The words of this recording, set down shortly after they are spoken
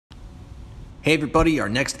Hey everybody, our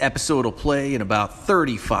next episode will play in about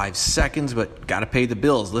 35 seconds, but gotta pay the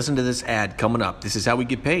bills. Listen to this ad coming up. This is how we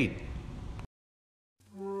get paid.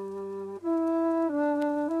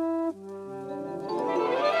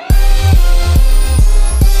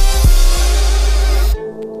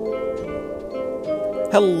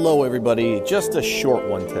 Hello everybody, just a short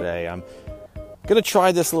one today. I'm gonna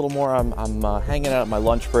try this a little more. I'm hanging out at my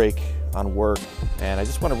lunch break on work, and I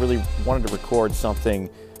just wanted to record something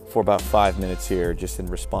for about 5 minutes here, just in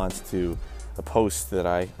response to a post that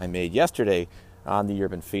I made yesterday on the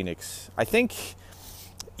Urban Phoenix. I think,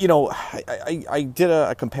 I did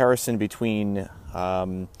a comparison between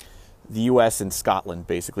the U.S. and Scotland,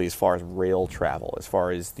 basically, as far as rail travel, as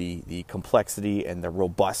far as the complexity and the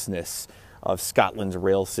robustness of Scotland's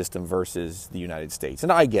rail system versus the United States.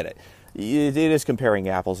 And I get it. It is comparing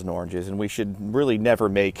apples and oranges, and we should really never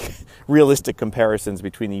make realistic comparisons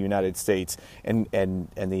between the United States and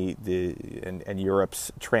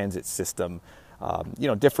Europe's transit system.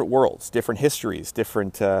 Different worlds, different histories,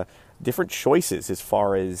 different choices as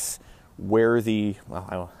far as where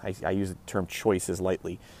I use the term choices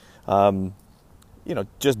lightly.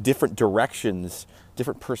 Just different directions,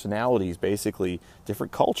 different personalities, basically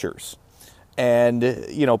different cultures. And,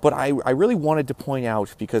 but I really wanted to point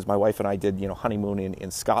out, because my wife and I did, honeymoon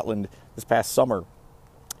in Scotland this past summer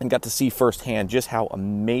and got to see firsthand just how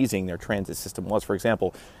amazing their transit system was. For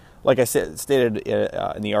example, like I stated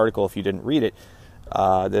in the article, if you didn't read it,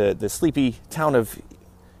 the sleepy town of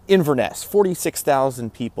Inverness,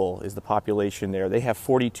 46,000 people is the population there. They have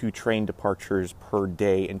 42 train departures per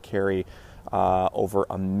day and carry over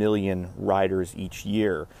 1 million riders each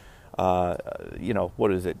year.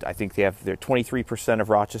 What is it? I think they're 23% of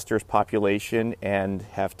Rochester's population and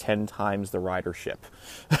have 10 times the ridership,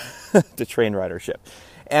 the train ridership.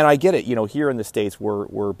 And I get it. Here in the States,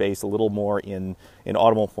 we're based a little more in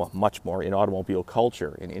much more in automobile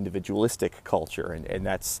culture, in individualistic culture, and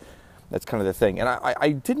that's kind of the thing. And I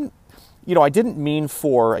didn't mean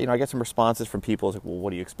for, I get some responses from people like, well, what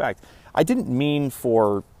do you expect? I didn't mean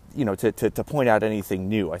for to point out anything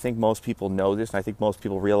new. I think most people know this, and I think most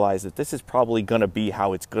people realize that this is probably going to be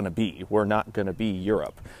how it's going to be. We're not going to be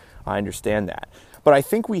Europe. I understand that. But I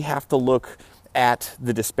think we have to look at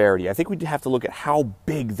the disparity. I think we have to look at how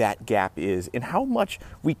big that gap is and how much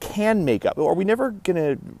we can make up. Are we never going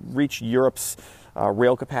to reach Europe's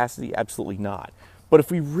rail capacity? Absolutely not. But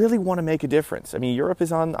if we really want to make a difference, Europe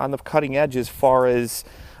is on the cutting edge as far as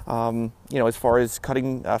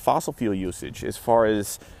cutting fossil fuel usage, as far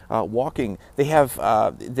as walking. They have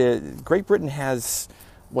Great Britain has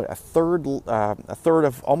almost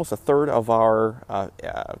a third of our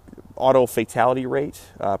auto fatality rate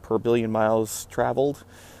per billion miles traveled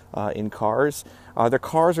in cars. Their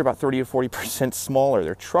cars are about 30 to 40% smaller.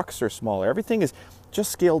 Their trucks are smaller. Everything is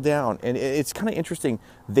just scaled down, and it's kind of interesting.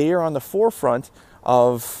 They are on the forefront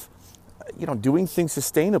of doing things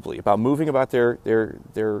sustainably, about moving about their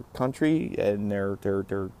country and their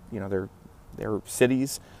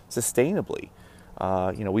cities sustainably.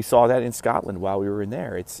 We saw that in Scotland while we were in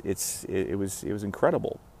there. It was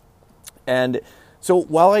incredible. And so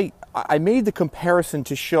while I made the comparison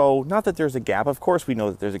to show not that there's a gap, of course we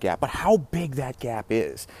know that there's a gap, but how big that gap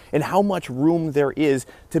is and how much room there is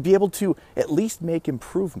to be able to at least make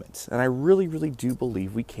improvements. And I really, really do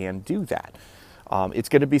believe we can do that. It's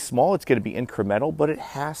going to be small, it's going to be incremental, but it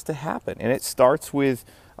has to happen. And it starts with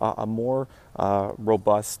a more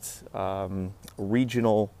robust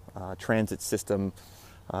regional transit system,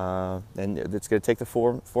 and it's going to take the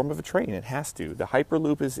form of a train. It has to. The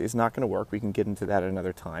Hyperloop is not going to work. We can get into that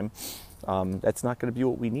another time. That's not going to be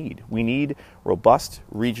what we need. We need robust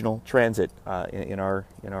regional transit in our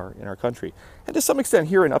country. And to some extent,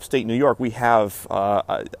 here in upstate New York, we have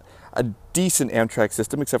a decent Amtrak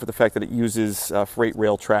system, except for the fact that it uses freight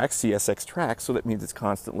rail tracks, CSX tracks, so that means it's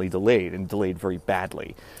constantly delayed, and delayed very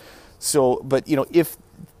badly. So, but if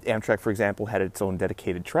Amtrak, for example, had its own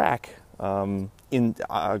dedicated track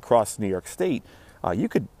across New York State, you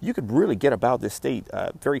could really get about this state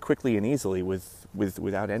very quickly and easily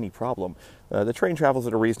without any problem. The train travels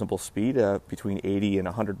at a reasonable speed, between 80 and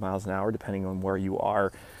 100 miles an hour, depending on where you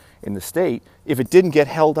are in the state. If it didn't get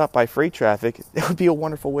held up by freight traffic, it would be a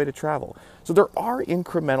wonderful way to travel. So there are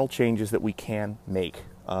incremental changes that we can make,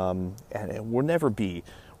 and we'll never be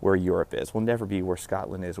where Europe is. We'll never be where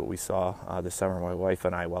Scotland is, what we saw this summer, my wife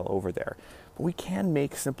and I, while over there. But we can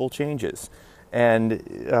make simple changes.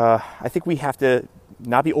 And I think we have to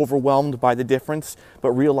not be overwhelmed by the difference,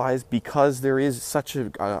 but realize because there is such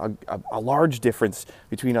a large difference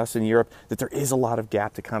between us and Europe, that there is a lot of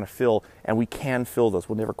gap to kind of fill, and we can fill those.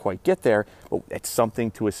 We'll never quite get there, but it's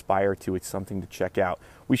something to aspire to. It's something to check out.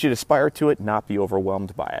 we should aspire to it, not be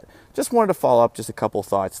overwhelmed by it. Just wanted to follow up just a couple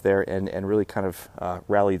thoughts there and really kind of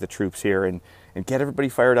rally the troops here and get everybody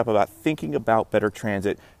fired up about thinking about better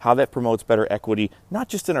transit, how that promotes better equity, not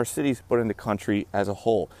just in our cities, but in the country as a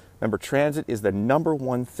whole. Remember, transit is the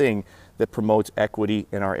 #1 thing that promotes equity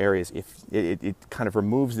in our areas. If it kind of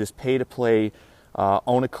removes this pay-to-play,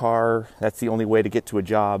 own a car, that's the only way to get to a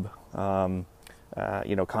job,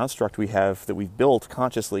 construct we have that we've built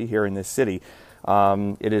consciously here in this city.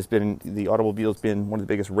 The automobile's been one of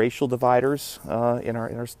the biggest racial dividers in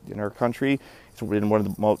our country. It's been one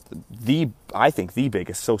of I think the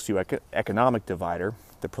biggest socioeconomic divider.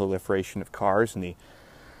 The proliferation of cars and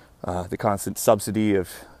the constant subsidy of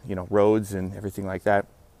roads and everything like that.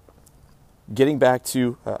 Getting back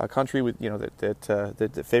to a country with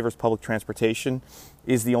that favors public transportation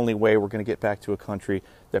is the only way we're going to get back to a country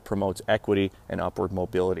that promotes equity and upward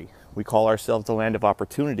mobility. We call ourselves the land of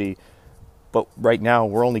opportunity, but right now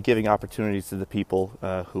we're only giving opportunities to the people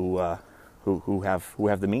who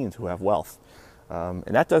have the means, who have wealth, and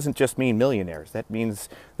that doesn't just mean millionaires. That means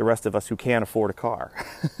the rest of us who can't afford a car.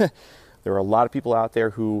 There are a lot of people out there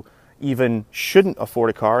who even shouldn't afford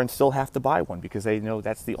a car and still have to buy one because they know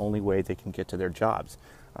that's the only way they can get to their jobs.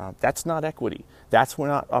 That's not equity. That's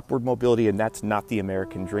not upward mobility, and that's not the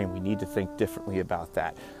American dream. We need to think differently about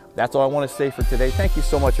that. That's all I want to say for today. Thank you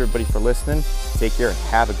so much, everybody, for listening. Take care and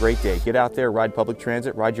have a great day. Get out there, ride public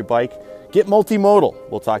transit, ride your bike, get multimodal.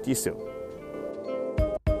 We'll talk to you soon.